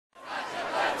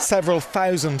Several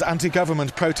thousand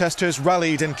anti-government protesters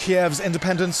rallied in Kyiv's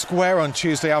Independence Square on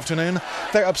Tuesday afternoon.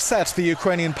 They're upset the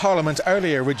Ukrainian parliament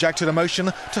earlier rejected a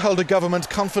motion to hold a government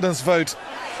confidence vote.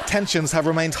 Tensions have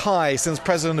remained high since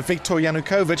President Viktor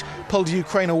Yanukovych pulled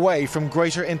Ukraine away from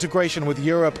greater integration with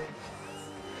Europe.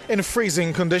 In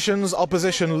freezing conditions,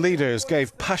 opposition leaders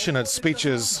gave passionate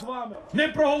speeches.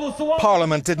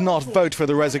 Parliament did not vote for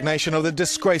the resignation of the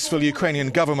disgraceful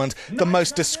Ukrainian government, the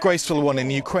most disgraceful one in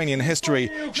Ukrainian history.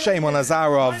 Shame on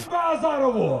Azarov.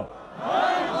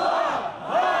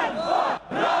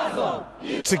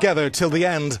 Together till the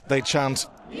end, they chant.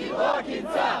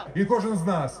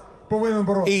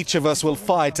 Each of us will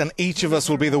fight and each of us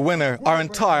will be the winner. Our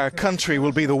entire country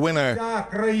will be the winner.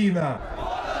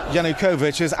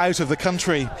 Yanukovych is out of the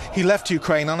country. He left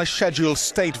Ukraine on a scheduled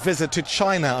state visit to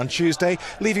China on Tuesday,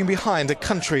 leaving behind a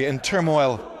country in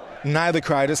turmoil. Now the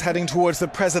crowd is heading towards the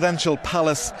presidential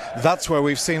palace. That's where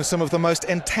we've seen some of the most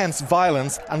intense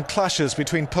violence and clashes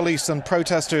between police and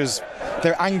protesters.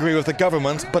 They're angry with the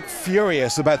government, but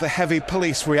furious about the heavy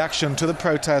police reaction to the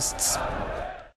protests.